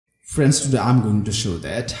Friends, today I'm going to show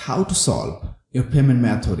that how to solve your payment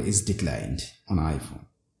method is declined on iPhone.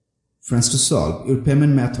 Friends, to solve your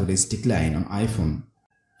payment method is declined on iPhone,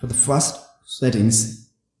 for the first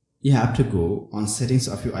settings, you have to go on settings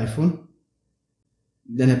of your iPhone.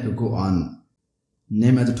 Then you have to go on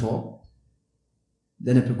name at the top.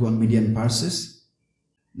 Then you have to go on media and purchase.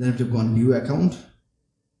 Then you have to go on view account.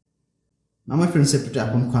 Now my friends, you have to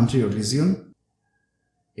tap on country or region.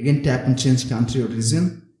 Again tap on change country or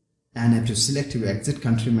region. And have to select your exit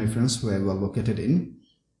country, my friends, where you are located in.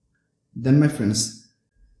 Then my friends,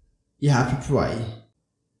 you have to try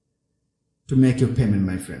to make your payment,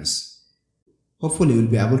 my friends. Hopefully you will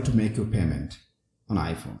be able to make your payment on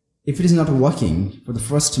iPhone. If it is not working for the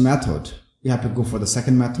first method, you have to go for the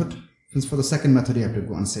second method. Friends, for the second method you have to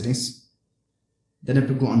go on settings. Then you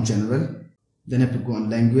have to go on general. Then you have to go on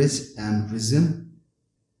language and region.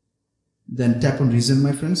 Then tap on region,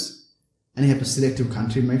 my friends. And you have to select your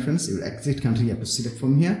country, my friends. Your exit country you have to select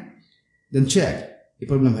from here. Then check if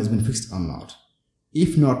problem has been fixed or not.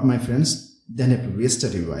 If not, my friends, then you have to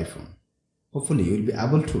restart your iPhone. Hopefully you will be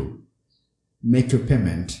able to make your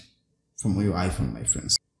payment from your iPhone, my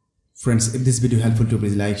friends. Friends, if this video helpful to you,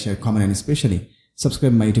 please like, share, comment, and especially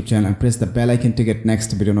subscribe my YouTube channel and press the bell icon to get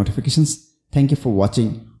next video notifications. Thank you for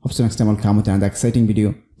watching. Hope so next time I'll come with another exciting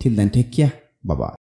video. Till then, take care. Bye bye.